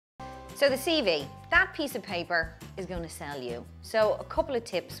So the CV, that piece of paper is going to sell you. So a couple of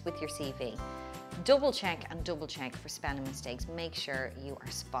tips with your CV. Double check for spelling mistakes. Make sure you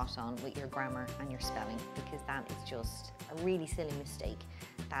are spot on with your grammar and your spelling, because that is just a really silly mistake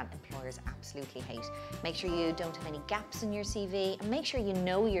that employers absolutely hate. Make sure you don't have any gaps in your CV, and make sure you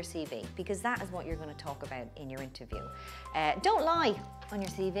know your CV, because that is what you're going to talk about in your interview. Don't lie on your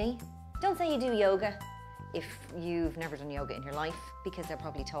CV. Don't say you do yoga if you've never done yoga in your life, because they'll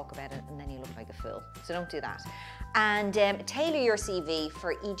probably talk about it and then you look like a fool. So don't do that. And tailor your CV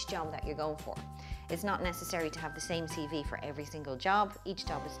for each job that you're going for. It's not necessary to have the same CV for every single job. Each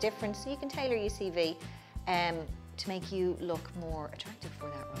job is different, so you can tailor your CV to make you look more attractive for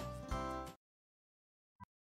that role.